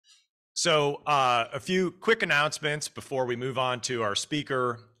So a few quick announcements before we move on to our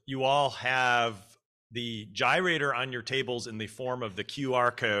speaker. You all have the gyrator on your tables in the form of the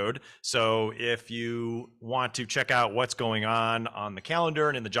QR code. So if you want to check out what's going on the calendar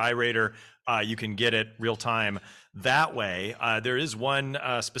and in the gyrator, you can get it real time that way. There is one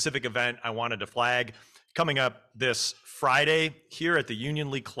specific event I wanted to flag. Coming up this Friday here at the Union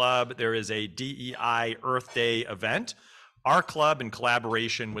League Club, there is a DEI Earth Day event. Our club, in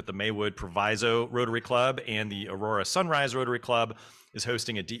collaboration with the Maywood Proviso Rotary Club and the Aurora Sunrise Rotary Club, is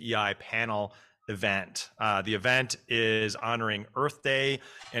hosting a DEI panel event. The event is honoring Earth Day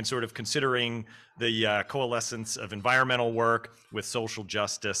and sort of considering the coalescence of environmental work with social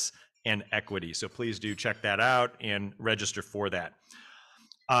justice and equity. So please do check that out and register for that.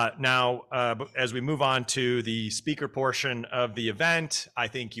 Now, as we move on to the speaker portion of the event, I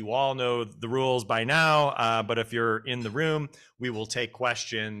think you all know the rules by now, but if you're in the room, we will take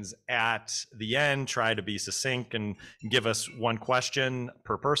questions at the end. Try to be succinct and give us one question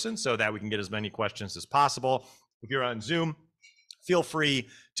per person so that we can get as many questions as possible. If you're on Zoom, feel free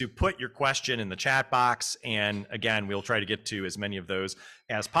to put your question in the chat box, and again, we'll try to get to as many of those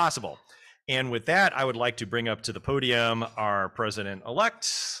as possible. And with that, I would like to bring up to the podium our president-elect,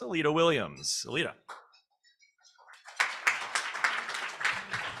 Alita Williams. Alita.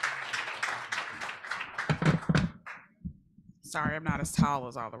 Sorry, I'm not as tall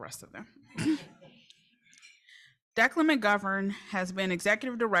as all the rest of them. Declan McGovern has been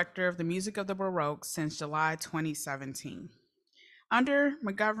executive director of the Music of the Baroque since July 2017. Under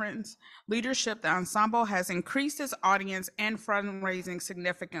McGovern's leadership, the ensemble has increased its audience and fundraising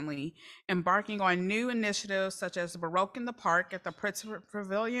significantly, embarking on new initiatives such as Baroque in the Park at the Pritzker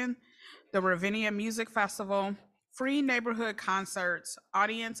Pavilion, the Ravinia Music Festival, free neighborhood concerts,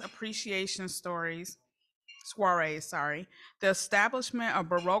 audience appreciation soirees, the establishment of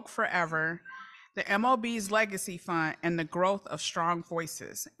Baroque Forever, the MLB's Legacy Fund, and the growth of Strong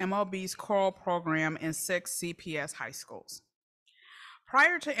Voices, MLB's choral program in 6 CPS high schools.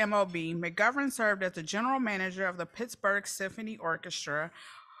 Prior to MLB, McGovern served as the general manager of the Pittsburgh Symphony Orchestra,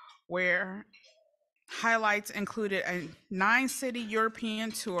 where highlights included a 9-city European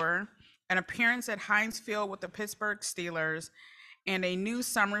tour, an appearance at Heinz Field with the Pittsburgh Steelers, and a new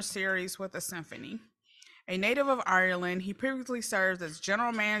summer series with the symphony. A native of Ireland, he previously served as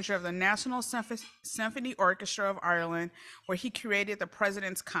general manager of the National Symphony Orchestra of Ireland, where he created the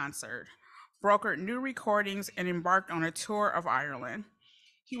President's Concert, brokered new recordings, and embarked on a tour of Ireland.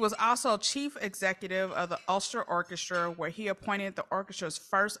 He was also chief executive of the Ulster Orchestra, where he appointed the orchestra's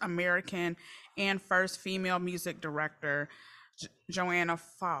first American and first female music director, Joanna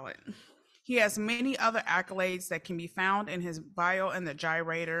Follett. He has many other accolades that can be found in his bio in the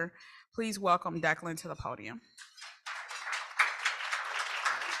gyrator. Please welcome Declan to the podium.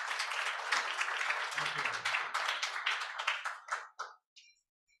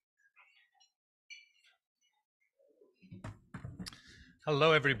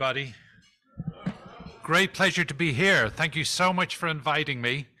 Hello, everybody. Great pleasure to be here. Thank you so much for inviting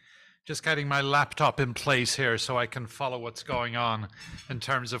me. Just getting my laptop in place here so I can follow what's going on in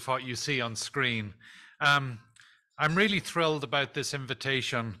terms of what you see on screen. I'm really thrilled about this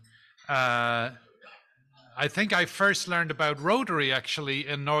invitation. I think I first learned about Rotary actually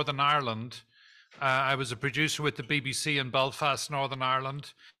in Northern Ireland. I was a producer with the BBC in Belfast, Northern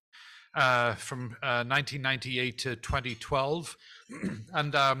Ireland, from 1998 to 2012.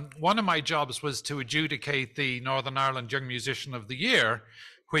 And one of my jobs was to adjudicate the Northern Ireland Young Musician of the Year,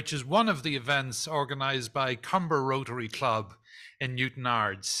 which is one of the events organised by Cumber Rotary Club in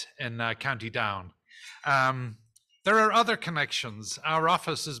Newtownards in County Down. There are other connections. Our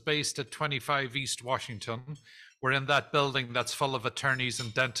office is based at 25 East Washington. We're in that building that's full of attorneys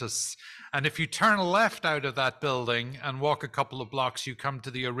and dentists. And if you turn left out of that building and walk a couple of blocks, you come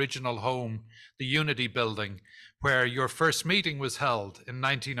to the original home, the Unity building, where your first meeting was held in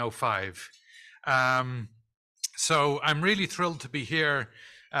 1905. So I'm really thrilled to be here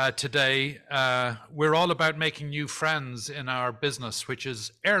today. We're all about making new friends in our business, which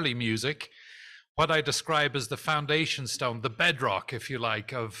is early music, what I describe as the foundation stone, the bedrock, if you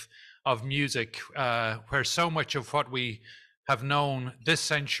like, of music, where so much of what we have known this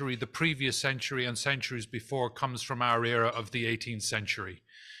century, the previous century, and centuries before comes from our era of the 18th century.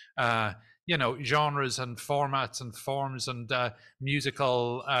 You know, genres and formats and forms and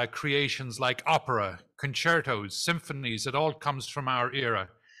musical creations like opera, concertos, symphonies, it all comes from our era.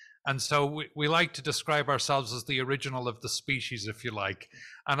 And so we like to describe ourselves as the original of the species, if you like.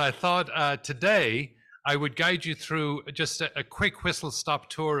 And I thought today I would guide you through just a quick whistle-stop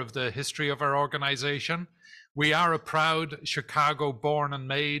tour of the history of our organization. We are a proud Chicago born and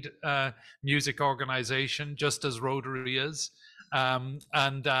made music organization, just as Rotary is.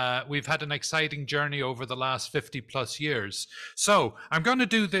 We've had an exciting journey over the last 50 plus years. So I'm going to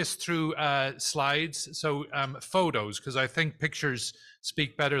do this through slides, so photos, because I think pictures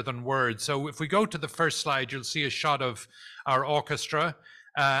speak better than words. So if we go to the first slide, you'll see a shot of our orchestra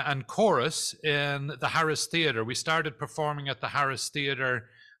and chorus in the Harris Theatre. We started performing at the Harris Theatre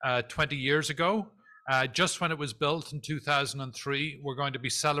 20 years ago. Just when it was built in 2003, we're going to be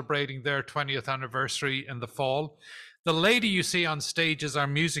celebrating their 20th anniversary in the fall. The lady you see on stage is our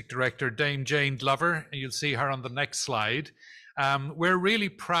music director, Dame Jane Glover, and you'll see her on the next slide. We're really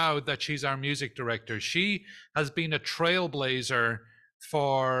proud that she's our music director. She has been a trailblazer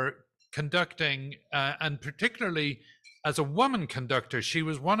for conducting, and particularly as a woman conductor. She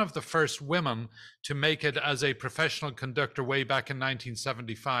was one of the first women to make it as a professional conductor way back in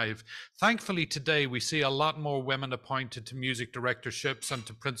 1975. Thankfully, today we see a lot more women appointed to music directorships and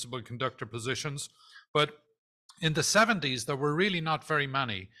to principal conductor positions. But in the 70s, there were really not very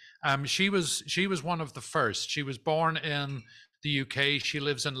many. She was one of the first. She was born in the UK. She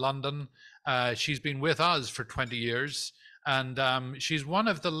lives in London. She's been with us for 20 years. And she's one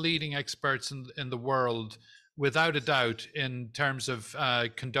of the leading experts in the world, without a doubt, in terms of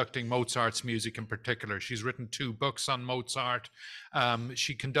conducting Mozart's music in particular. She's written 2 books on Mozart.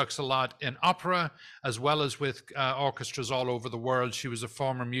 She conducts a lot in opera, as well as with orchestras all over the world. She was a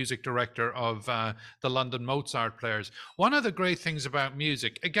former music director of the London Mozart Players. One of the great things about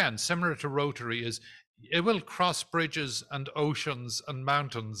music, again, similar to Rotary, is it will cross bridges and oceans and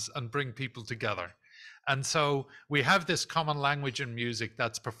mountains and bring people together. And so we have this common language in music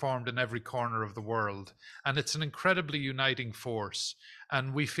that's performed in every corner of the world. And it's an incredibly uniting force.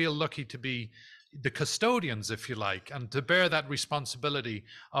 And we feel lucky to be the custodians, if you like, and to bear that responsibility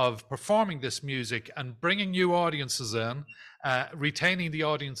of performing this music and bringing new audiences in, retaining the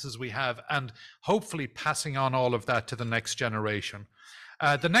audiences we have, and hopefully passing on all of that to the next generation.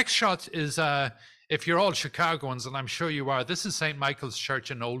 The next shot is, if you're all Chicagoans, and I'm sure you are, this is St. Michael's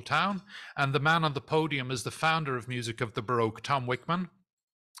Church in Old Town, and the man on the podium is the founder of Music of the Baroque, Tom Wickman,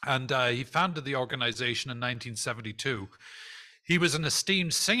 and he founded the organization in 1972. He was an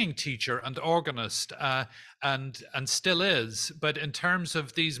esteemed singing teacher and organist, and still is. But in terms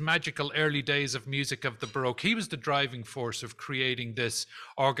of these magical early days of Music of the Baroque, he was the driving force of creating this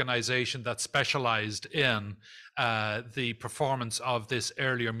organization that specialized in the performance of this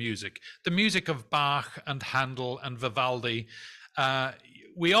earlier music. The music of Bach and Handel and Vivaldi.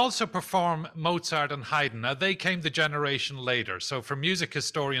 We also perform Mozart and Haydn. Now, they came the generation later. So for music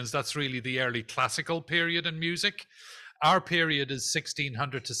historians, that's really the early classical period in music. Our period is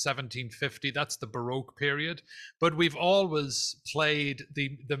 1600 to 1750. That's the Baroque period. But we've always played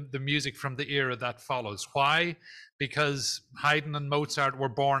the music from the era that follows. Why? Because Haydn and Mozart were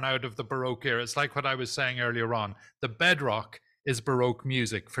born out of the Baroque era. It's like what I was saying earlier on. The bedrock is Baroque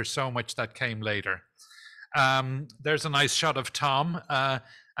music for so much that came later. There's a nice shot of Tom.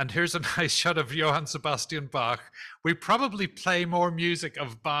 And here's a nice shot of Johann Sebastian Bach. We probably play more music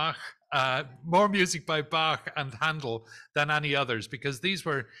of Bach, more music by Bach and Handel than any others, because these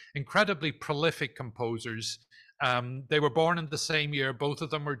were incredibly prolific composers. They were born in the same year. Both of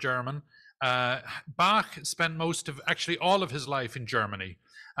them were German. Bach spent actually all of his life in Germany.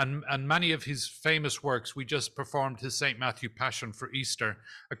 And many of his famous works, we just performed his St. Matthew Passion for Easter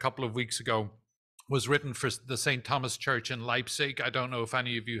a couple of weeks ago, was written for the St. Thomas Church in Leipzig. I don't know if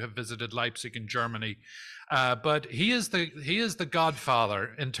any of you have visited Leipzig in Germany, but he is the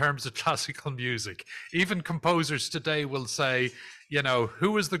godfather in terms of classical music. Even composers today will say, you know,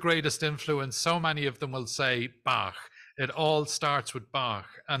 who was the greatest influence? So many of them will say Bach. It all starts with Bach.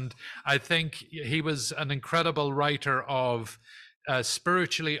 And I think he was an incredible writer of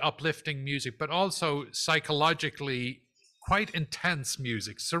spiritually uplifting music, but also psychologically quite intense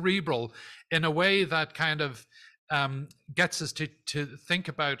music, cerebral, in a way that kind of gets us to think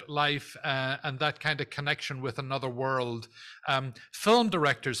about life and that kind of connection with another world. Film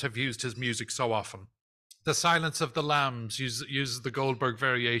directors have used his music so often. The Silence of the Lambs uses the Goldberg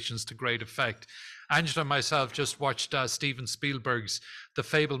variations to great effect. Angela and myself just watched Steven Spielberg's The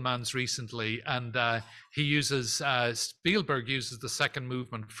Fabelmans recently, and Spielberg uses the second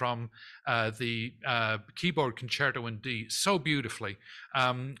movement from the keyboard concerto in D so beautifully.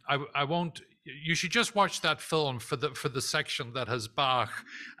 You should just watch that film for the section that has Bach,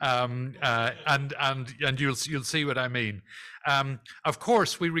 and you'll see what I mean. Of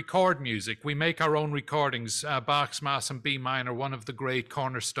course, we record music. We make our own recordings. Bach's Mass in B minor, one of the great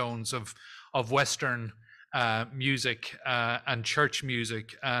cornerstones of Western music and church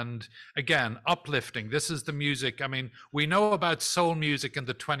music, and again, uplifting. This is the music. I mean, we know about soul music in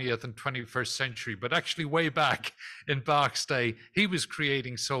the 20th and 21st century, but actually way back in Bach's day, he was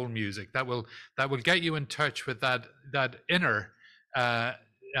creating soul music that will get you in touch with that inner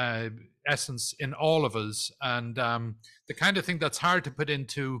essence in all of us, and the kind of thing that's hard to put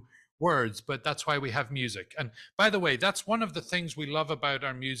into words, but that's why we have music. And by the way, that's one of the things we love about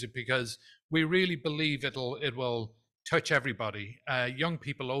our music, because we really believe it will touch everybody, young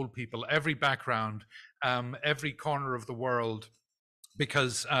people, old people, every background, every corner of the world,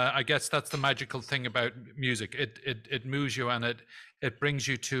 because I guess that's the magical thing about music. It moves you, and it brings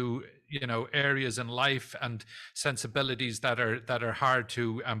you to, you know, areas in life and sensibilities that are hard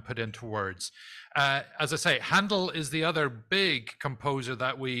to put into words. As I say, Handel is the other big composer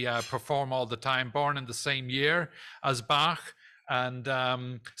that we perform all the time, born in the same year as Bach,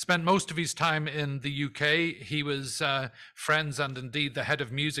 and spent most of his time in the UK. He was friends and indeed the head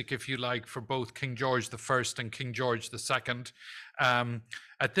of music, if you like, for both King George I and King George II.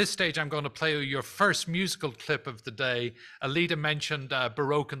 At this stage, I'm going to play you your first musical clip of the day. Alida mentioned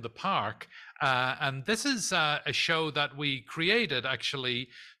Baroque in the Park, and this is a show that we created actually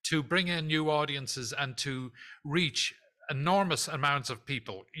to bring in new audiences and to reach enormous amounts of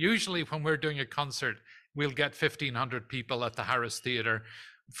people. Usually when we're doing a concert, we'll get 1,500 people at the Harris Theatre.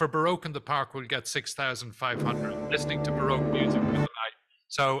 For Baroque in the Park, we'll get 6,500 listening to Baroque music for the night.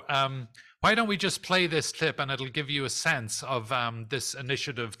 So why don't we just play this clip, and it'll give you a sense of this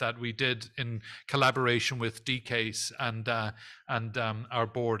initiative that we did in collaboration with DCASE and our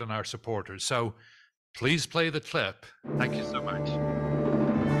board and our supporters. So please play the clip. Thank you so much.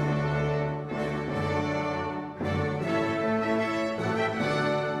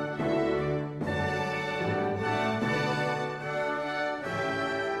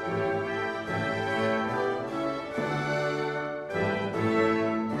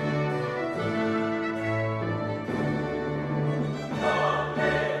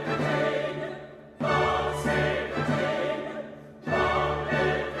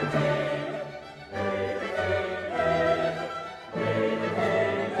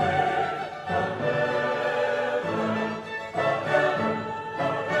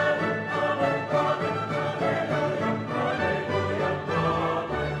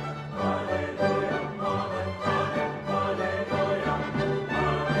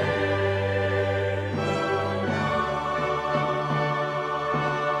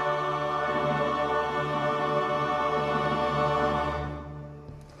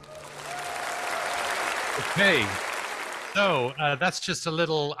 Okay, so that's just a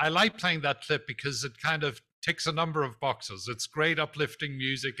little, I like playing that clip because it kind of ticks a number of boxes. It's great uplifting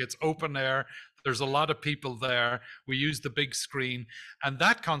music, it's open air, there's a lot of people there, we use the big screen, and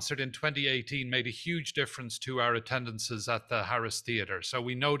that concert in 2018 made a huge difference to our attendances at the Harris Theatre. So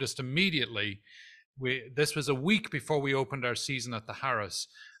we noticed immediately, this was a week before we opened our season at the Harris,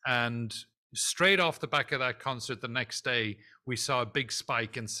 and straight off the back of that concert the next day, we saw a big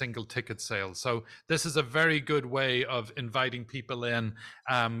spike in single ticket sales. So this is a very good way of inviting people in,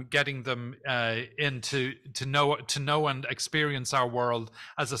 getting them in to know and experience our world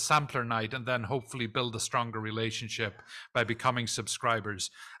as a sampler night, and then hopefully build a stronger relationship by becoming subscribers.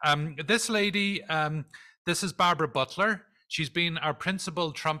 This lady, this is Barbara Butler. She's been our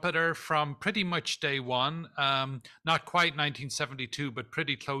principal trumpeter from pretty much day one, not quite 1972, but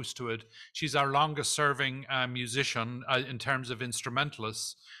pretty close to it. She's our longest serving musician in terms of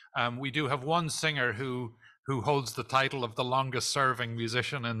instrumentalists. We do have one singer who holds the title of the longest serving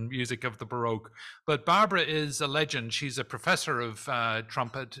musician in music of the Baroque. But Barbara is a legend. She's a professor of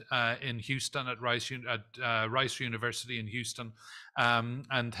trumpet in Houston at Rice University in Houston,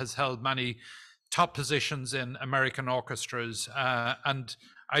 and has held many top positions in American orchestras, and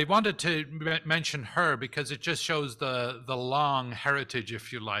I wanted to mention her because it just shows the long heritage,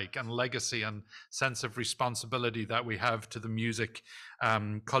 if you like, and legacy and sense of responsibility that we have to the music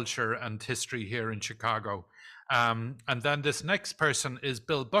culture and history here in Chicago. And then this next person is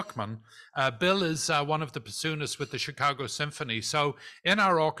Bill Buckman. Bill is one of the bassoonists with the Chicago Symphony. So in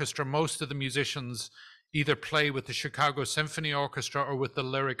our orchestra, most of the musicians either play with the Chicago Symphony Orchestra or with the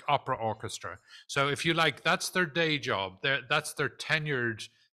Lyric Opera Orchestra. So if you like, that's their day job. That's their tenured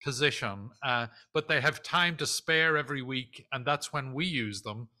position, but they have time to spare every week, and that's when we use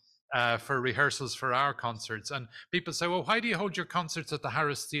them for rehearsals for our concerts. And people say, well, why do you hold your concerts at the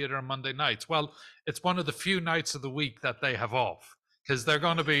Harris Theatre on Monday nights? Well, it's one of the few nights of the week that they have off, because they're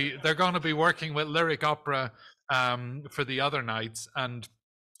going to be working with Lyric Opera for the other nights, and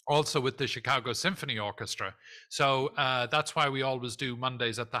also with the Chicago Symphony Orchestra. So that's why we always do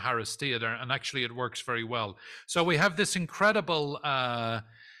Mondays at the Harris Theater, and actually it works very well. So we have this incredible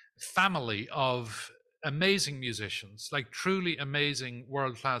family of amazing musicians, like truly amazing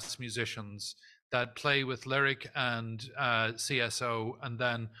world-class musicians that play with Lyric and CSO, and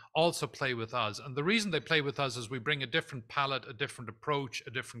then also play with us. And the reason they play with us is we bring a different palette, a different approach,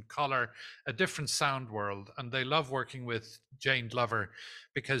 a different color, a different sound world. And they love working with Jane Glover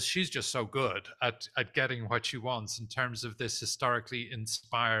because she's just so good at getting what she wants in terms of this historically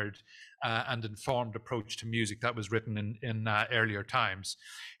inspired and informed approach to music that was written in earlier times.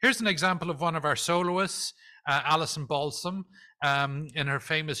 Here's an example of one of our soloists, Alison Balsam, in her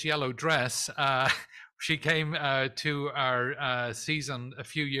famous yellow dress. She came to our season a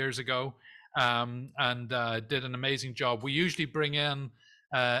few years ago and did an amazing job. We usually bring in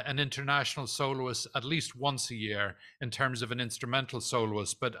an international soloist at least once a year in terms of an instrumental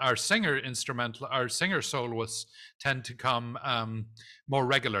soloist, but our singer soloists tend to come more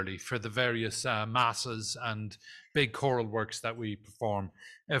regularly for the various masses and big choral works that we perform.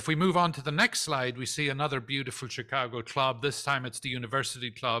 If we move on to the next slide, we see another beautiful Chicago club. This time it's the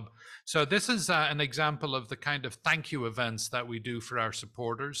University Club. So this is an example of the kind of thank you events that we do for our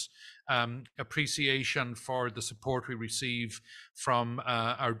supporters. Appreciation for the support we receive from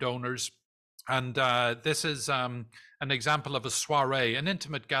our donors. And this is an example of a soiree, an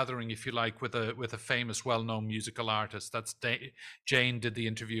intimate gathering, if you like, with a famous, well-known musical artist. That's Jane did the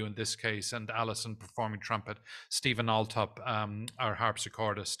interview in this case, and Alison performing trumpet, Stephen Altop, our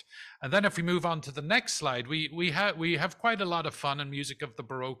harpsichordist. And then if we move on to the next slide, we have quite a lot of fun in Music of the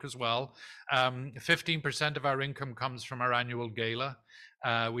Baroque as well. 15% of our income comes from our annual gala.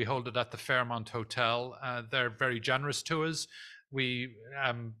 We hold it at the Fairmont Hotel. They're very generous to us. We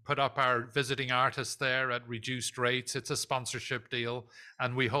put up our visiting artists there at reduced rates. It's a sponsorship deal,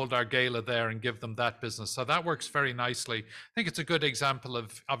 and we hold our gala there and give them that business. So that works very nicely. I think it's a good example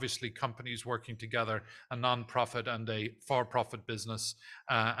of obviously companies working together, a non-profit and a for-profit business,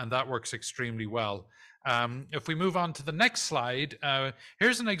 and that works extremely well. If we move on to the next slide,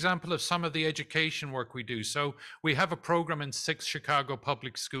 here's an example of some of the education work we do. So we have a program in 6 Chicago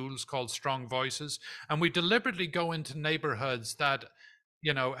public schools called Strong Voices, and we deliberately go into neighborhoods that,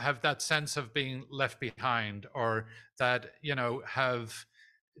 you know, have that sense of being left behind, or that, you know,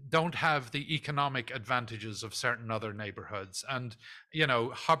 don't have the economic advantages of certain other neighborhoods. And, you know,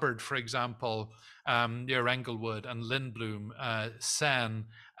 Hubbard, for example, near Englewood, and Lindblom, Sen,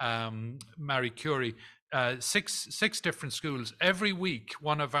 Marie Curie, 6 different schools. Every week,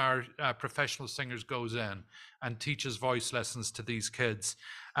 one of our professional singers goes in and teaches voice lessons to these kids.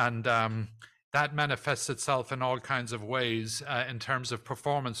 And that manifests itself in all kinds of ways in terms of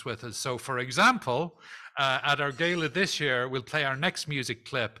performance with us. So for example, at our gala this year, we'll play our next music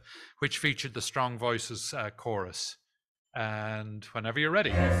clip, which featured the Strong Voices chorus. And whenever you're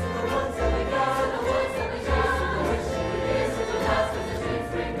ready.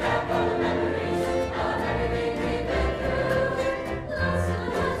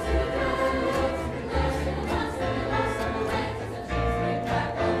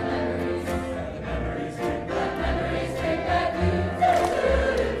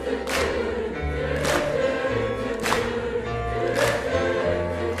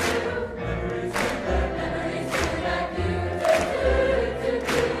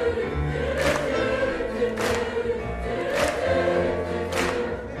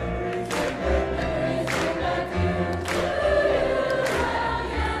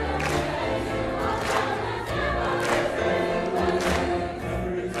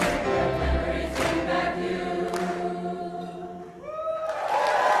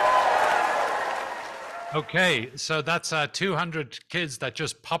 Okay, so that's 200 kids that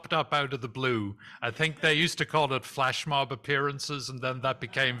just popped up out of the blue. I think they used to call it flash mob appearances, and then that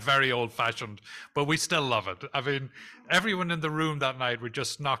became very old-fashioned, but we still love it. I mean, everyone in the room that night were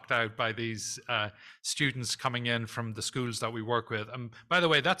just knocked out by these students coming in from the schools that we work with. And by the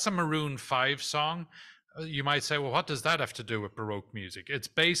way, that's a Maroon 5 song. You might say, well, what does that have to do with Baroque music? It's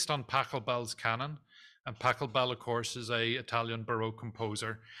based on Pachelbel's canon. And Pachelbel, of course, is an Italian Baroque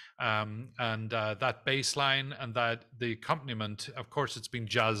composer. That bass line and that the accompaniment, of course, it's been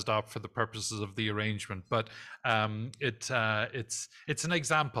jazzed up for the purposes of the arrangement, but it's an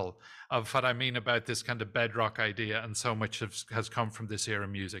example of what I mean about this kind of bedrock idea, and so much has come from this era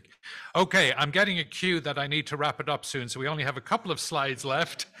music. Okay, I'm getting a cue that I need to wrap it up soon, so we only have a couple of slides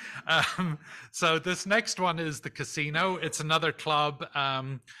left. So this next one is the Casino. It's another club.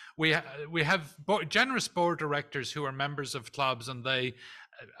 We have generous board directors who are members of clubs, and they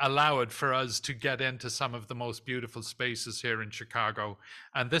allowed for us to get into some of the most beautiful spaces here in Chicago.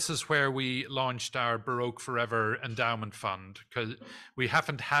 And this is where we launched our Baroque Forever Endowment Fund, because we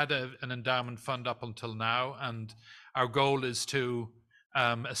haven't had an endowment fund up until now. And our goal is to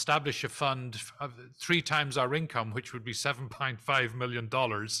establish a fund of 3 times our income, which would be $7.5 million.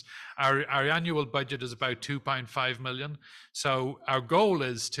 Our annual budget is about 2.5 million. So our goal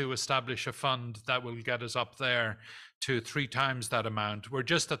is to establish a fund that will get us up there to 3 times that amount. We're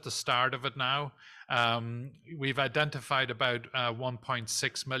just at the start of it now. We've identified about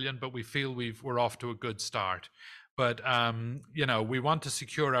 1.6 million, but we feel we're off to a good start. But, you know, we want to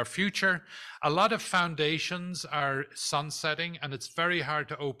secure our future. A lot of foundations are sunsetting, and it's very hard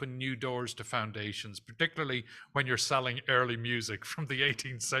to open new doors to foundations, particularly when you're selling early music from the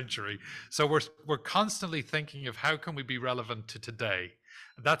 18th century. So we're constantly thinking of how can we be relevant to today.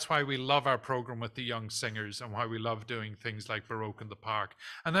 That's why we love our program with the young singers and why we love doing things like Baroque in the Park.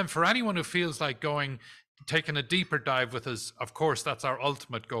 And then for anyone who feels like taking a deeper dive with us, of course, that's our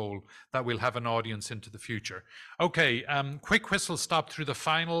ultimate goal, that we'll have an audience into the future. Okay, quick whistle stop through the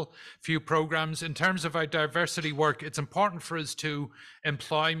final few programs. In terms of our diversity work, it's important for us to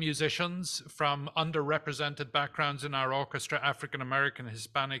employ musicians from underrepresented backgrounds in our orchestra, African American,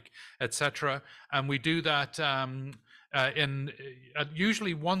 Hispanic, etc. And we do that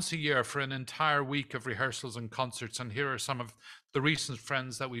usually once a year for an entire week of rehearsals and concerts. And here are some of the recent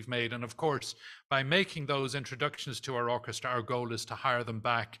friends that we've made. And of course, by making those introductions to our orchestra, our goal is to hire them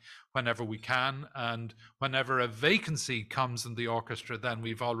back whenever we can. And whenever a vacancy comes in the orchestra, then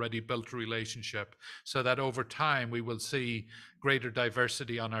we've already built a relationship so that over time we will see greater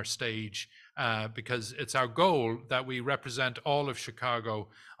diversity on our stage, because it's our goal that we represent all of Chicago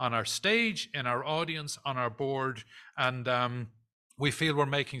on our stage, in our audience, on our board, and we feel we're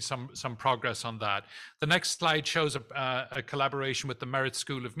making some progress on that. The next slide shows a collaboration with the Merit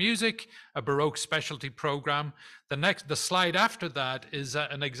School of Music, a Baroque specialty program. The slide after that is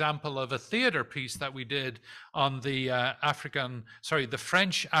an example of a theater piece that we did on the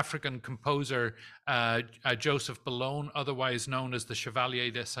French African composer Joseph Bellone, otherwise known as the Chevalier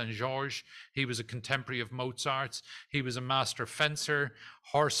de Saint-Georges. He was a contemporary of Mozart's. He was a master fencer,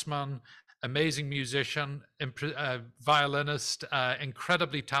 horseman, amazing musician, violinist,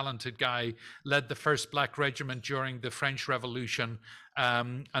 incredibly talented guy, led the first Black Regiment during the French Revolution.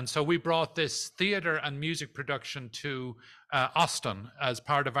 And so we brought this theater and music production to Austin as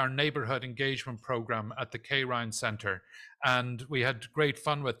part of our neighborhood engagement program at the K. Ryan Center. And we had great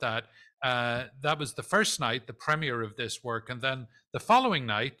fun with that. That was the first night, the premiere of this work. And then the following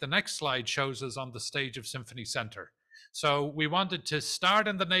night, the next slide shows us on the stage of Symphony Center. So we wanted to start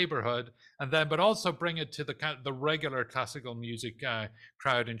in the neighborhood, and then, but also bring it to the regular classical music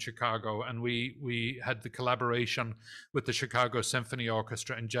crowd in Chicago. And we had the collaboration with the Chicago Symphony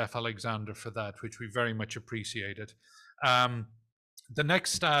Orchestra and Jeff Alexander for that, which we very much appreciated. The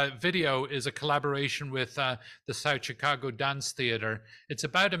next video is a collaboration with the South Chicago Dance Theater. It's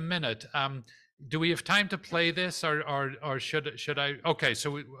about a minute. Do we have time to play this, or should I? Okay,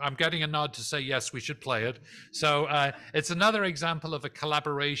 so I'm getting a nod to say yes, we should play it. So it's another example of a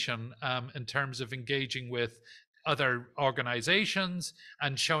collaboration in terms of engaging with other organizations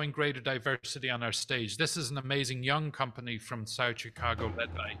and showing greater diversity on our stage. This is an amazing young company from South Chicago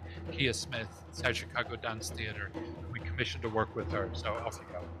led by Kia Smith, South Chicago Dance Theater. We commissioned to work with her, so off you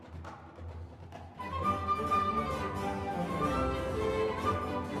go.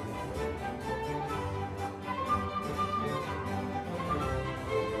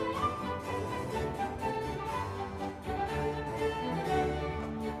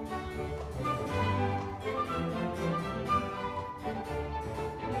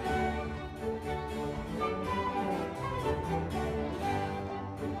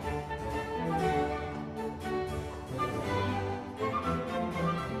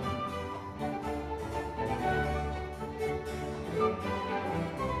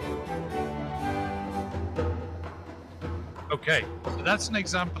 Okay, so that's an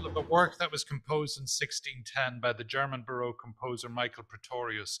example of a work that was composed in 1610 by the German Baroque composer Michael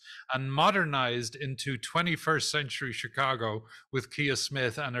Pretorius and modernized into 21st century Chicago with Kia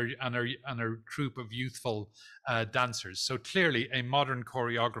Smith and her troupe of youthful dancers. So clearly a modern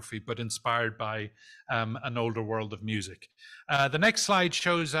choreography, but inspired by an older world of music. The next slide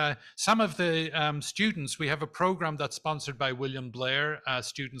shows some of the students. We have a program that's sponsored by William Blair.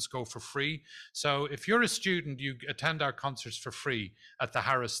 Students go for free. So if you're a student, you attend our concerts for free at the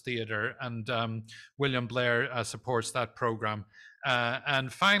Harris Theatre, and William Blair supports that program.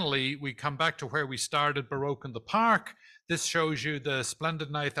 And finally, we come back to where we started, Baroque in the Park. This shows you the splendid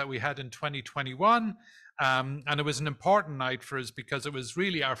night that we had in 2021. And it was an important night for us because it was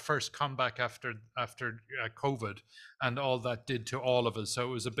really our first comeback after COVID and all that did to all of us. So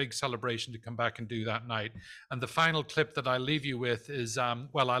it was a big celebration to come back and do that night. And the final clip that I leave you with is,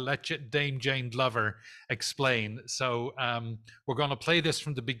 well, I'll let Dame Jane Glover explain. So we're going to play this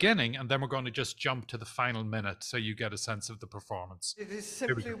from the beginning, and then we're going to just jump to the final minute so you get a sense of the performance. It is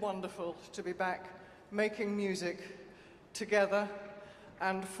simply wonderful to be back making music together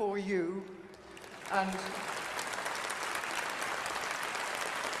and for you.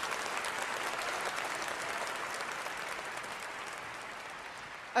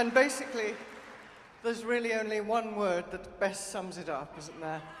 And basically, there's really only one word that best sums it up, isn't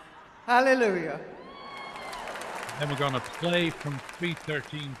there? Hallelujah. Then we're going to play from 3:13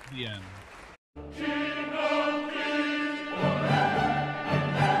 to the end.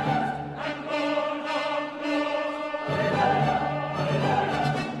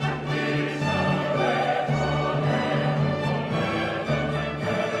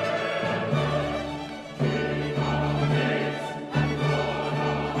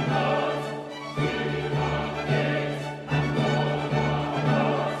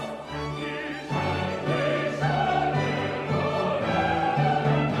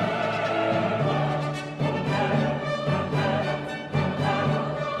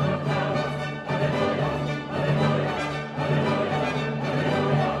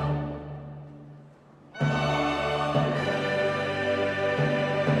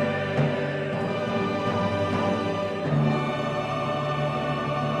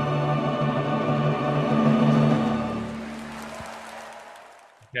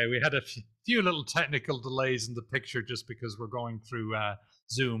 Okay, we had a few little technical delays in the picture just because we're going through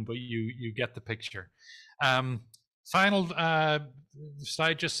Zoom, but you get the picture. Final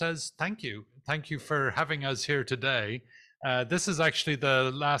slide just says thank you. Thank you for having us here today. This is actually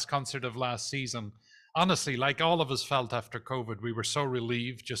the last concert of last season. Honestly, like all of us felt after COVID, we were so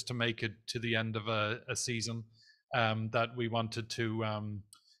relieved just to make it to the end of a season that we wanted to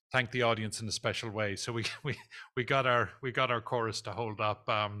thank the audience in a special way. So we got our chorus to hold up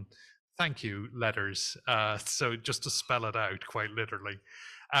thank you letters. So just to spell it out quite literally.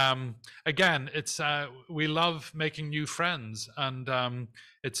 Again, it's we love making new friends, and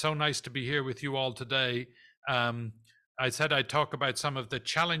it's so nice to be here with you all today. I said I'd talk about some of the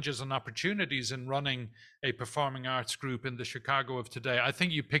challenges and opportunities in running a performing arts group in the Chicago of today. I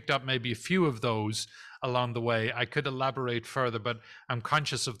think you picked up maybe a few of those along the way. I could elaborate further, but I'm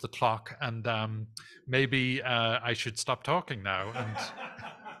conscious of the clock, and maybe I should stop talking now. And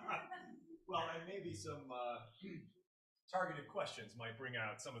well, and maybe some targeted questions might bring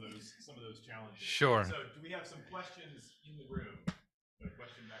out some of those challenges. Sure. So, do we have some questions in the room? A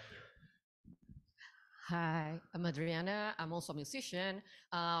question back there. Hi, I'm Adriana. I'm also a musician,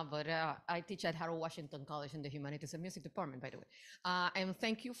 but I teach at Harold Washington College in the Humanities and Music Department, by the way. And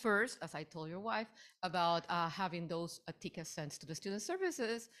thank you first, as I told your wife, about having those tickets sent to the student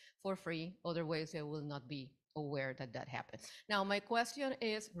services for free. Otherwise, they will not be aware that that happened. Now, my question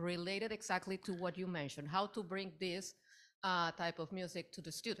is related exactly to what you mentioned, how to bring this type of music to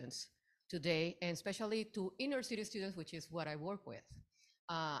the students today, and especially to inner city students, which is what I work with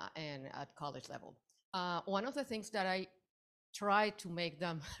and at college level. One of the things that I try to make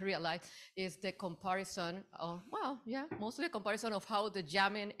them realize is the comparison of, mostly the comparison of how the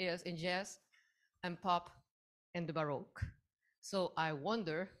jamming is in jazz and pop and the Baroque. So I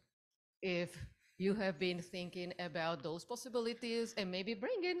wonder if you have been thinking about those possibilities and maybe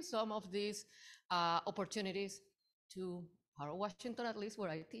bringing some of these opportunities to Harold Washington, at least where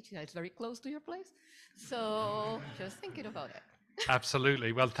I teach. It's very close to your place. So just thinking about it.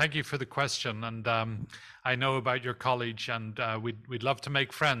 Absolutely. Well, thank you for the question. And I know about your college, and we'd love to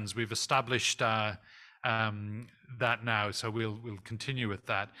make friends. We've established that now, so we'll continue with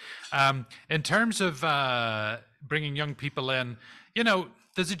that. In terms of bringing young people in,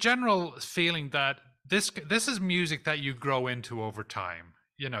 there's a general feeling that this is music that you grow into over time.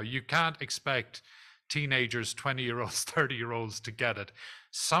 You can't expect teenagers, 20-year-olds, 30-year-olds to get it.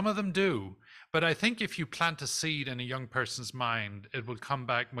 Some of them do. But I think if you plant a seed in a young person's mind, it will come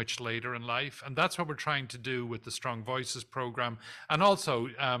back much later in life. And that's what we're trying to do with the Strong Voices program. And also,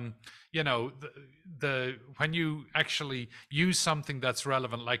 when you actually use something that's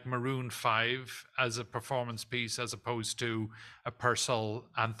relevant, like Maroon 5 as a performance piece, as opposed to a Purcell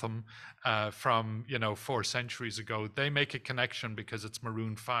anthem from 4 centuries ago, they make a connection because it's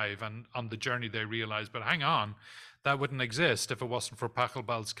Maroon 5. And on the journey, they realize, but hang on, that wouldn't exist if it wasn't for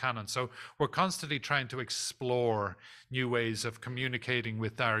Pachelbel's canon. So we're constantly trying to explore new ways of communicating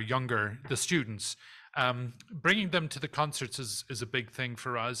with the students. Bringing them to the concerts is a big thing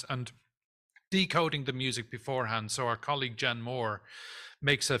for us. And decoding the music beforehand. So our colleague Jen Moore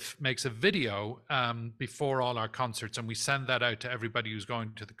makes a video before all our concerts, and we send that out to everybody who's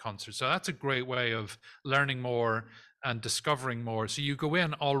going to the concert. So that's a great way of learning more and discovering more. So you go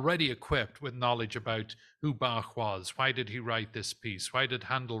in already equipped with knowledge about who Bach was. Why did he write this piece? Why did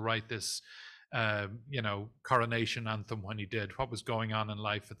Handel write this coronation anthem when he did? What was going on in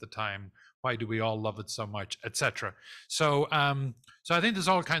life at the time? Why do we all love it so much, etc. So I think there's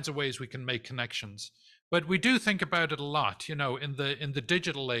all kinds of ways we can make connections. But we do think about it a lot, in the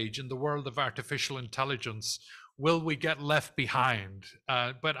digital age, in the world of artificial intelligence. Will we get left behind?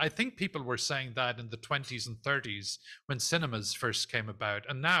 But I think people were saying that in the 20s and 30s when cinemas first came about.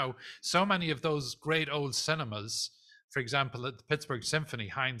 And now so many of those great old cinemas, for example, at the Pittsburgh Symphony,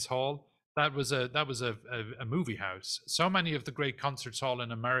 Heinz Hall, that was a movie house. So many of the great concerts hall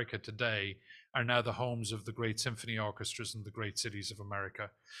in America today are now the homes of the great symphony orchestras in the great cities of America.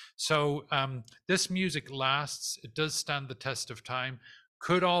 So this music lasts. It does stand the test of time.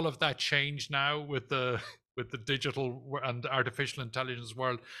 Could all of that change now with the digital and artificial intelligence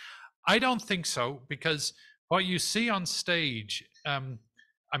world? I don't think so, because what you see on stage,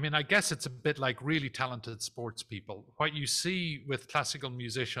 I guess it's a bit like really talented sports people. What you see with classical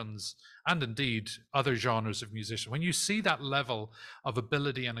musicians, and indeed other genres of musicians, when you see that level of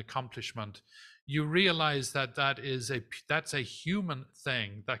ability and accomplishment, you realize that that's a human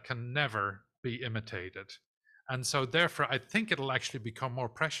thing that can never be imitated. And so therefore, I think it'll actually become more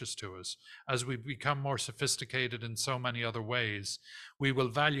precious to us as we become more sophisticated in so many other ways. We will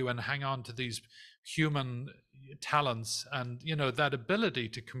value and hang on to these human talents and, that ability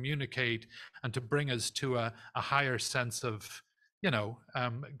to communicate and to bring us to a higher sense of,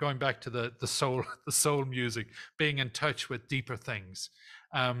 going back to the soul music, being in touch with deeper things.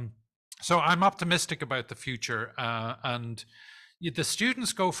 So I'm optimistic about the future, and the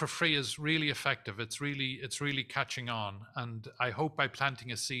students go for free is really effective. It's really catching on, and I hope by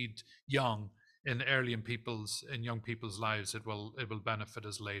planting a seed young in young people's lives, it will benefit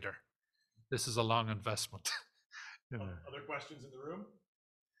us later. This is a long investment. Other questions in the room?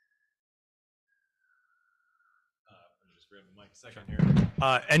 Just grab the mic a second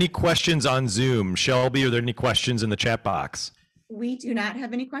here. Any questions on Zoom? Shelby, are there any questions in the chat box? We do not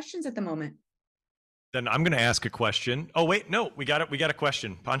have any questions at the moment. Then I'm going to ask a question. Oh, wait, no, we got a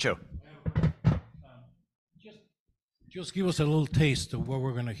question. Pancho. Just give us a little taste of what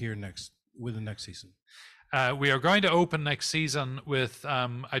we're going to hear next with the next season. We are going to open next season with,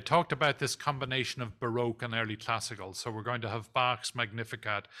 I talked about this combination of Baroque and early classical. So we're going to have Bach's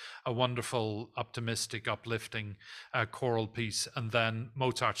Magnificat, a wonderful, optimistic, uplifting choral piece, and then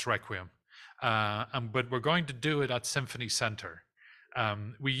Mozart's Requiem. But we're going to do it at Symphony Center.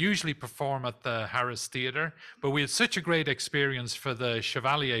 We usually perform at the Harris Theatre, but we had such a great experience for the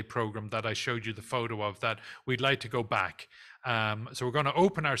Chevalier program that I showed you the photo of that we'd like to go back. So we're going to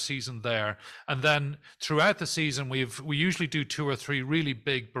open our season there, and then throughout the season we usually do 2 or 3 really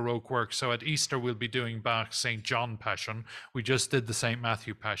big Baroque works. So at Easter we'll be doing Bach's St. John Passion. We just did the St.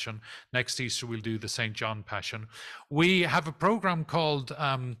 Matthew Passion. Next Easter we'll do the St. John Passion. We have a program called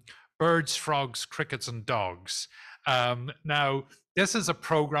Birds, Frogs, Crickets and Dogs. Now this is a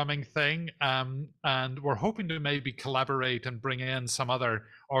programming thing, and we're hoping to maybe collaborate and bring in some other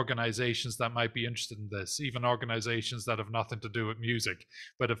organizations that might be interested in this, even organizations that have nothing to do with music,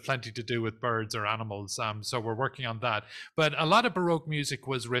 but have plenty to do with birds or animals. So we're working on that. But a lot of Baroque music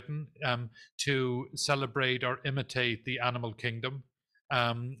was written to celebrate or imitate the animal kingdom.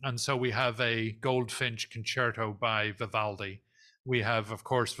 And so we have a Goldfinch concerto by Vivaldi. We have, of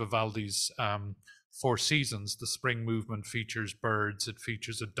course, Vivaldi's 4 Seasons. The spring movement features birds. It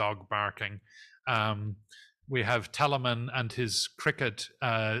features a dog barking. We have Telemann and his cricket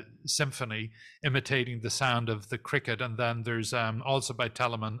symphony imitating the sound of the cricket. And then there's also by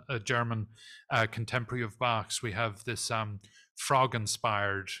Telemann, a German contemporary of Bach's, we have this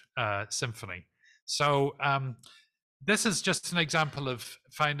frog-inspired symphony. So this is just an example of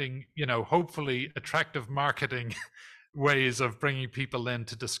finding, hopefully attractive marketing ways of bringing people in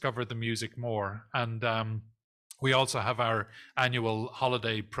to discover the music more. And we also have our annual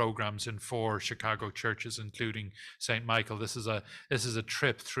holiday programs in 4 Chicago churches, including St. Michael. This is a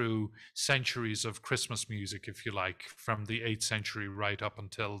trip through centuries of Christmas music, if you like, from the 8th century right up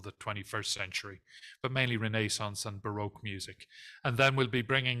until the 21st century, but mainly Renaissance and Baroque music. And then we'll be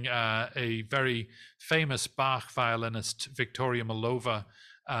bringing a very famous Bach violinist, Victoria Mullova,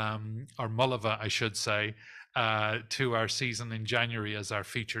 or Mullova, I should say, to our season in January as our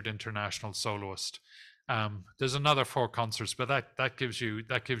featured international soloist. There's another 4 concerts, but that gives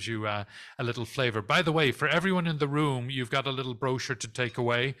you a little flavor. By the way, for everyone in the room, you've got a little brochure to take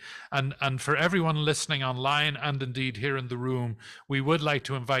away, and for everyone listening online and indeed here in the room, we would like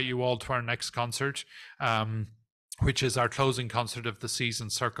to invite you all to our next concert. Which is our closing concert of the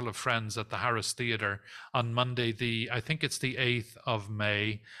season, Circle of Friends at the Harris Theatre on Monday, I think it's the 8th of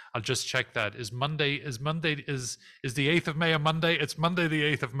May. I'll just check that. Is the 8th of May a Monday? It's Monday, the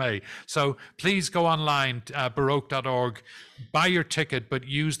 8th of May. So please go online, baroque.org, buy your ticket, but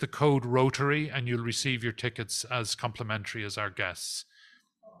use the code Rotary and you'll receive your tickets as complimentary as our guests.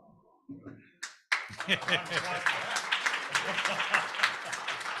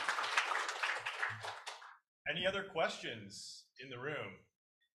 Any other questions in the room?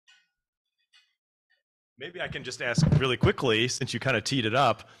 Maybe I can just ask really quickly, since you kind of teed it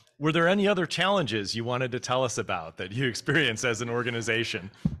up, were there any other challenges you wanted to tell us about that you experienced as an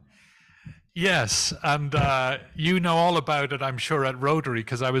organization? Yes, and you know all about it, I'm sure, at Rotary,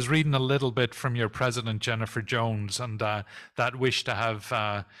 because I was reading a little bit from your president, Jennifer Jones, and that wish to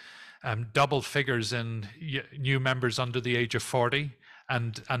have double figures in new members under the age of 40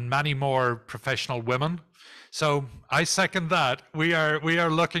 and many more professional women. So I second that. We are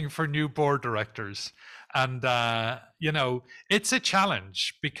looking for new board directors. And, you know, it's a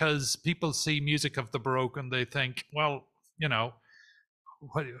challenge because people see Music of the Baroque and they think, well, you know,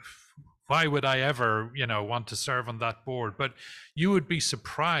 why would I ever, you know, want to serve on that board? But you would be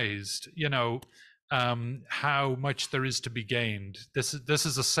surprised, you know, how much there is to be gained. This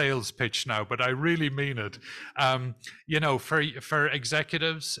is a sales pitch now, but I really mean it. You know, for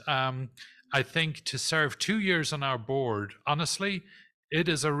executives, I think to serve 2 years on our board, honestly, it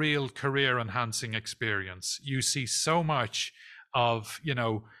is a real career enhancing experience. You see so much of, you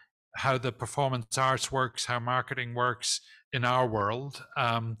know, how the performance arts works, how marketing works in our world,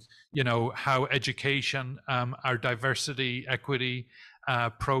 you know, how education, our diversity, equity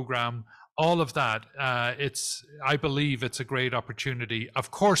program, all of that, I believe it's a great opportunity.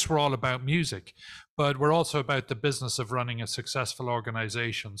 Of course, we're all about music, but we're also about the business of running a successful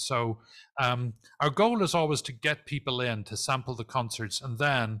organization. So our goal is always to get people in to sample the concerts, and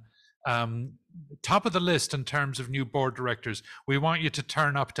then top of the list in terms of new board directors, we want you to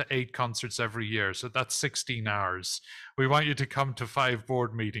turn up to 8 concerts every year. So that's 16 hours. We want you to come to 5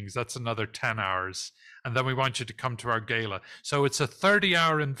 board meetings. That's another 10 hours. And then we want you to come to our gala. So it's a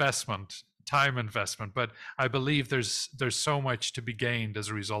 30-hour investment, time investment, but I believe there's so much to be gained as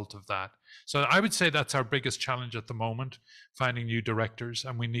a result of that. So I would say that's our biggest challenge at the moment, finding new directors,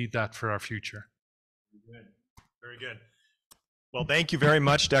 and we need that for our future. Very good. Very good. Well, thank you very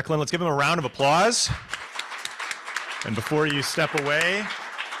much, Declan. Let's give him a round of applause. And before you step away,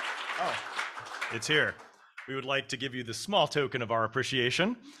 oh, it's here. We would like to give you the small token of our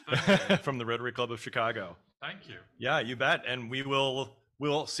appreciation from the Rotary Club of Chicago. Thank you. Yeah, you bet. And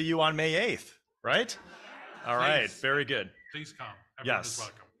we'll see you on May 8th, right? All right, very good. Please come. Everyone is Yes.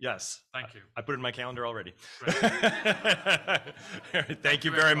 welcome. Yes. Thank you. I put it in my calendar already. Great. Thank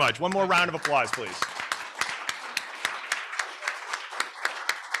you very much. One more round of applause, please.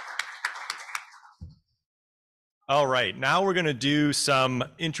 All right, now we're going to do some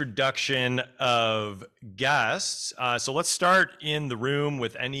introduction of guests. So let's start in the room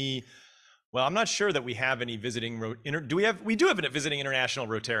with any, well, I'm not sure that we have any visiting, we do have a visiting international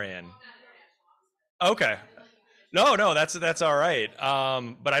Rotarian. Okay. No, that's all right.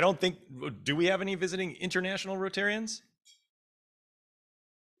 But I don't think, do we have any visiting international Rotarians?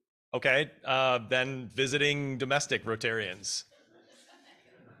 Okay, then visiting domestic Rotarians.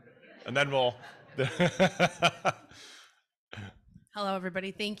 And then we'll... Hello,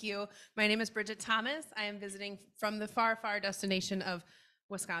 everybody. Thank you. My name is Bridget Thomas. I am visiting from the far, far destination of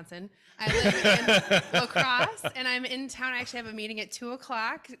Wisconsin. I live in La Crosse, and I'm in town. I actually have a meeting at 2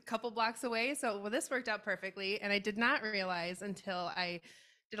 o'clock, a couple blocks away. So well, this worked out perfectly. And I did not realize until I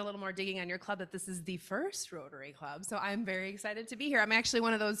did a little more digging on your club that this is the first Rotary Club. So I'm very excited to be here. I'm actually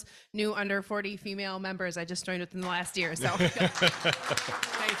one of those new under 40 female members. I just joined within the last year. So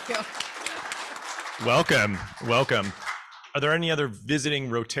thank you. Welcome, welcome. Are there any other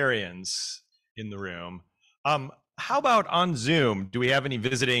visiting Rotarians in the room? How about on Zoom? Do we have any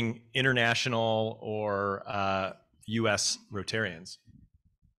visiting international or U.S. Rotarians?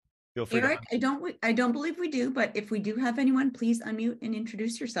 Feel free. Eric, I don't believe we do, but if we do have anyone, please unmute and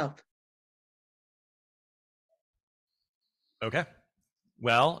introduce yourself. Okay.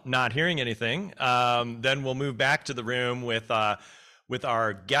 Well, not hearing anything, then we'll move back to the room with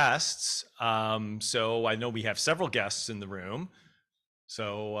our guests. So I know we have several guests in the room.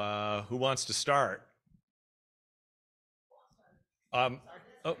 So who wants to start? Oh,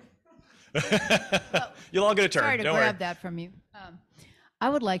 You'll all get a turn. Sorry to Don't grab worry. that from you. I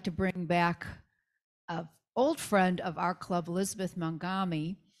would like to bring back an old friend of our club, Elizabeth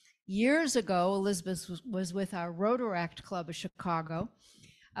Mangami. Years ago, Elizabeth was with our Rotary Club of Chicago.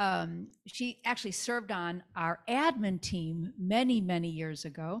 She actually served on our admin team many, many years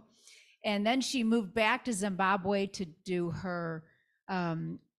ago. And then she moved back to Zimbabwe to do her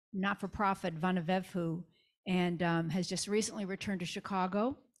not-for-profit Vanavevu, and has just recently returned to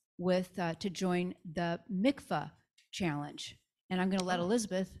Chicago with to join the MICFA Challenge. And I'm going to let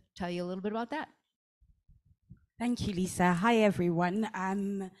Elizabeth tell you a little bit about that. Thank you, Lisa. Hi, everyone.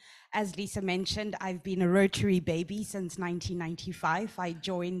 As Lisa mentioned, I've been a Rotary baby since 1995. I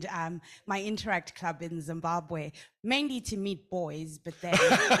joined my Interact Club in Zimbabwe, mainly to meet boys, but then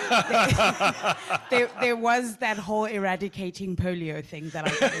there was that whole eradicating polio thing that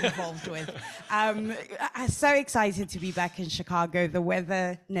I got involved with. I'm so excited to be back in Chicago. The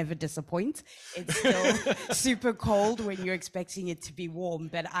weather never disappoints. It's still super cold when you're expecting it to be warm,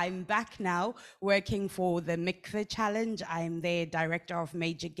 but I'm back now working for the MICFA Challenge. I'm their Director of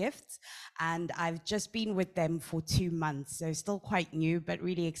Major Gifts, and I've just been with them for 2 months, so still quite new, but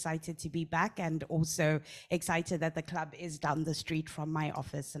really excited to be back, and also excited that the club is down the street from my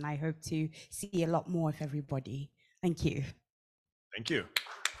office, and I hope to see a lot more of everybody. Thank you. Thank you.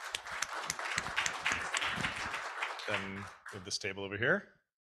 Then move this table over here.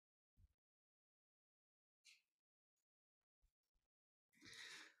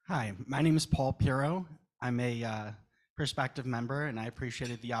 Hi, my name is Paul Piro. I'm a prospective member, and I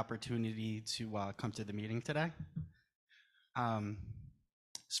appreciated the opportunity to come to the meeting today.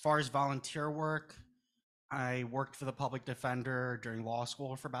 As far as volunteer work, I worked for the public defender during law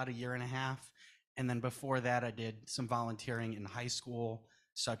school for about 1.5 years. And then before that, I did some volunteering in high school,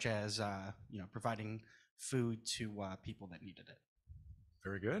 such as providing food to people that needed it.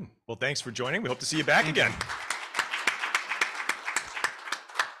 Very good. Well, thanks for joining. We hope to see you back again.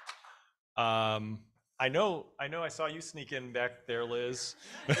 I know I saw you sneak in back there, Liz.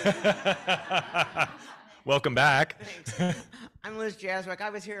 Welcome back. Thanks. I'm Liz Jaswick.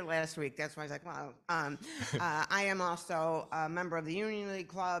 I was here last week. That's why I was like, wow. I am also a member of the Union League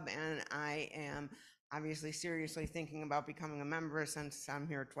Club, and I am obviously seriously thinking about becoming a member since I'm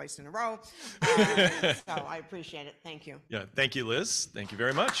here twice in a row. So I appreciate it. Thank you. Yeah, thank you, Liz. Thank you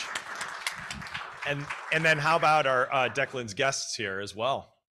very much. And then how about our Declan's guests here as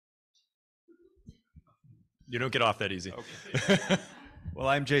well? You don't get off that easy. Okay. Well,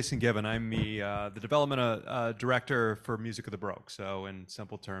 I'm Jason Gibbon. I'm the development director for Music of the Baroque. So in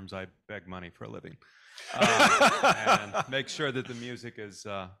simple terms, I beg money for a living and make sure that the music is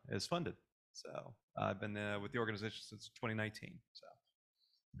funded. So I've been with the organization since 2019. So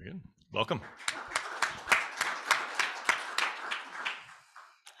very good. Welcome.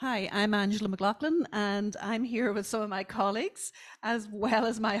 Hi, I'm Angela McLaughlin, and I'm here with some of my colleagues, as well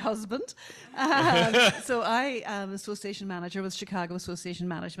as my husband. So I am Association Manager with Chicago Association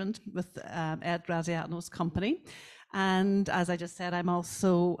Management with Ed Graziano's company. And as I just said, I'm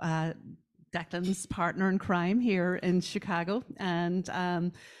also Declan's partner in crime here in Chicago. And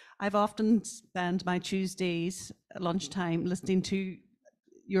I've often spent my Tuesdays at lunchtime listening to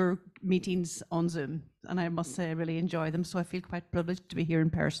your meetings on Zoom, and I must say I really enjoy them, so I feel quite privileged to be here in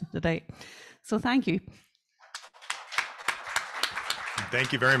person today. So thank you.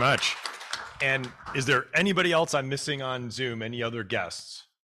 Thank you very much. And is there anybody else I'm missing on Zoom? Any other guests?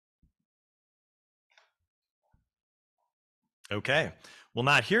 Okay, well,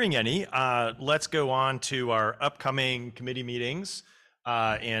 not hearing any, let's go on to our upcoming committee meetings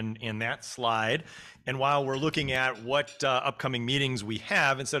in that slide. And while we're looking at what upcoming meetings we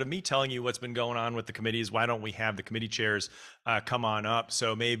have, instead of me telling you what's been going on with the committees, why don't we have the committee chairs come on up?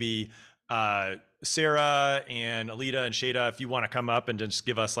 So maybe Sarah and Alita and Shada, if you want to come up and just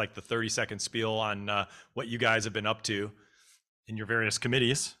give us like the 30-second spiel on what you guys have been up to in your various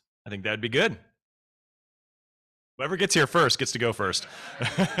committees, I think that'd be good. Whoever gets here first gets to go first.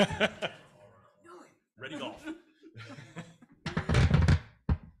 Ready, golf.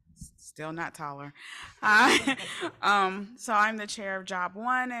 Still not taller. So I'm the chair of Job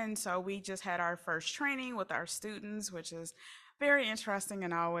 1, and so we just had our first training with our students, which is very interesting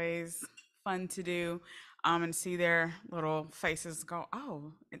and always fun to do, and see their little faces go,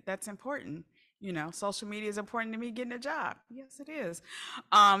 oh, that's important. You know, social media is important to me getting a job. Yes, it is.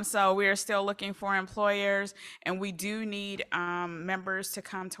 So we are still looking for employers, and we do need members to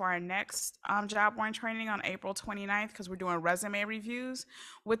come to our next Job 1 training on April 29th, because we're doing resume reviews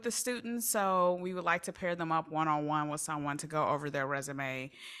with the students. So we would like to pair them up one-on-one with someone to go over their resume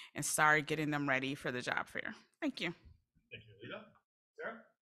and start getting them ready for the job fair. Thank you. Thank you, Alita. Sarah?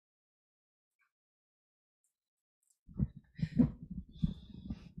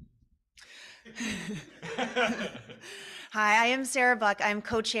 Hi, I am Sarah Buck. I'm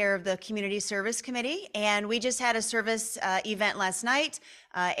co-chair of the Community Service Committee, and we just had a service event last night.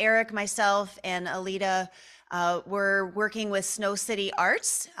 Eric, myself, and Alita were working with Snow City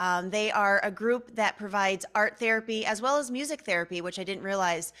Arts. They are a group that provides art therapy as well as music therapy, which I didn't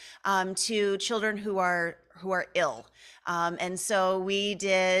realize, to children who are ill. And so we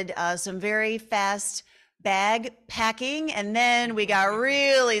did some very fast bag packing, and then we got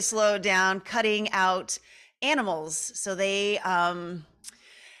really slowed down cutting out animals. So they, I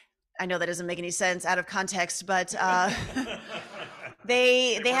know that doesn't make any sense out of context, but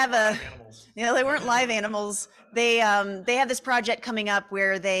they have a, you know, they weren't live animals. They have this project coming up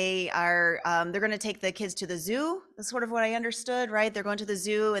where they are, they're going to take the kids to the zoo. That's sort of what I understood, right? They're going to the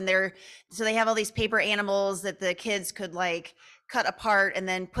zoo, and so they have all these paper animals that the kids could like cut apart and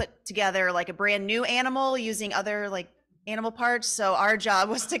then put together like a brand new animal using other like animal parts. So our job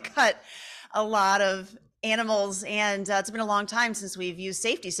was to cut a lot of animals, and it's been a long time since we've used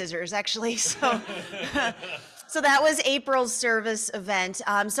safety scissors, actually. So, so that was April's service event.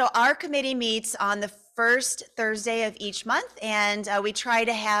 So our committee meets on the first Thursday of each month, and we try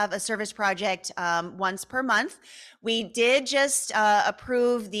to have a service project once per month. We did just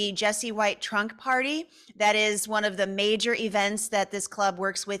approve the Jesse White Trunk Party. That is one of the major events that this club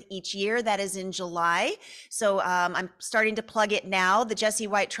works with each year. That is in July. So I'm starting to plug it now. The Jesse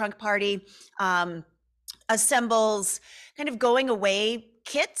White Trunk Party assembles kind of going away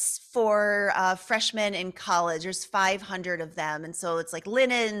kits for freshmen in college. There's 500 of them. And so it's like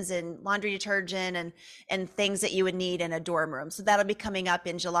linens and laundry detergent and things that you would need in a dorm room. So that'll be coming up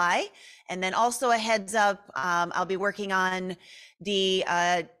in July. And then also a heads up, I'll be working on the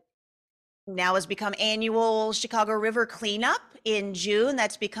now has become annual Chicago River cleanup in June.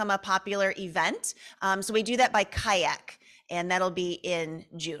 That's become a popular event. So we do that by kayak, and that'll be in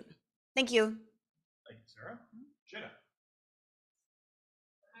June. Thank you. Thank you, Sarah. Jenna.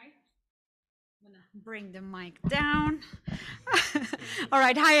 Bring the mic down. All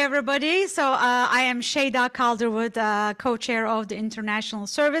right. Hi, everybody. So I am Shada Calderwood, co-chair of the International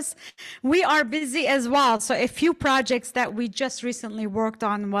Service. We are busy as well. So a few projects that we just recently worked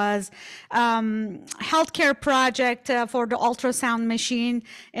on was healthcare project for the ultrasound machine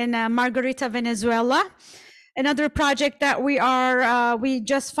in Margarita, Venezuela. Another project that we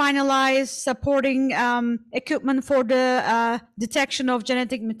just finalized supporting equipment for the detection of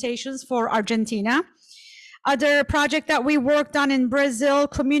genetic mutations for Argentina. Other project that we worked on in Brazil,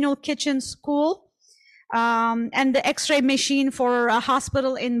 communal kitchen school, and the X-ray machine for a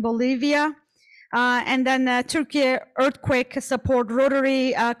hospital in Bolivia. And then Turkey earthquake support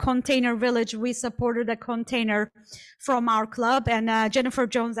Rotary container village. We supported a container from our club, and Jennifer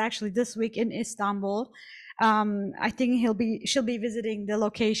Jones actually this week in Istanbul. I think she'll be visiting the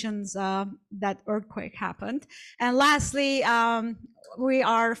locations that earthquake happened. And lastly, we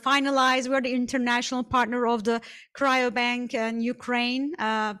are finalized. We're the international partner of the Cryobank in Ukraine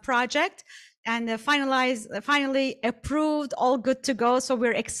project, and finally approved, all good to go. So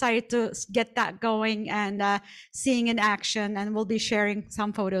we're excited to get that going and seeing in action, and we'll be sharing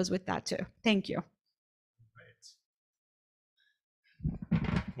some photos with that too. Thank you.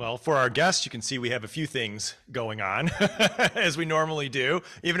 Well, for our guests, you can see we have a few things going on, as we normally do.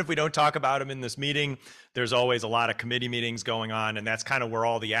 Even if we don't talk about them in this meeting, there's always a lot of committee meetings going on, and that's kind of where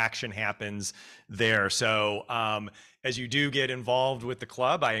all the action happens there. So as you do get involved with the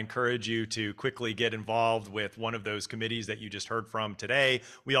club, I encourage you to quickly get involved with one of those committees that you just heard from today.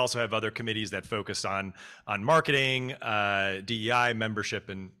 We also have other committees that focus on marketing, DEI, membership,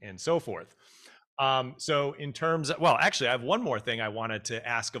 and so forth. So in terms of, well, actually, I have one more thing I wanted to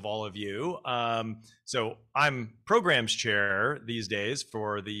ask of all of you. So I'm programs chair these days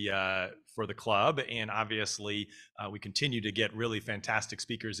for the club, and obviously we continue to get really fantastic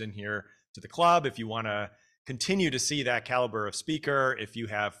speakers in here to the club. If you want to continue to see that caliber of speaker, if you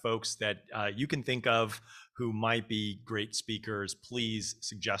have folks that you can think of who might be great speakers, please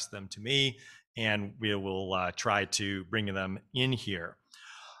suggest them to me, and we will try to bring them in here.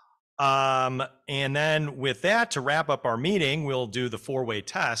 And then with that, to wrap up our meeting, we'll do the four-way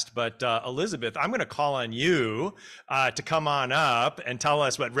test. But Elizabeth, I'm going to call on you to come on up and tell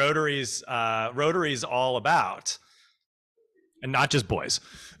us what Rotary's all about, and not just boys.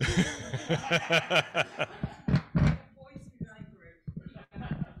 And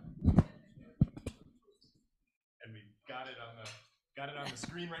we got it on the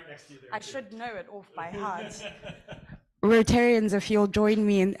screen right next to you there. I should know it off by heart. Rotarians, if you'll join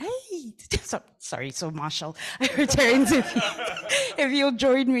me in, so Marshall, Rotarians, if you'll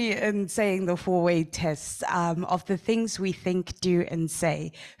join me in saying the four-way tests of the things we think, do, and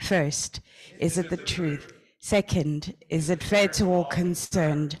say. First, is it the truth? Second, is it fair to all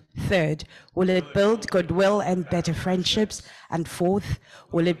concerned? Third, will it build goodwill and better friendships? And fourth,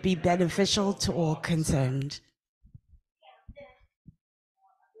 will it be beneficial to all concerned?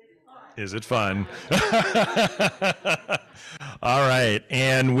 Is it fun? All right.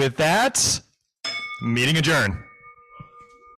 And with that, meeting adjourned.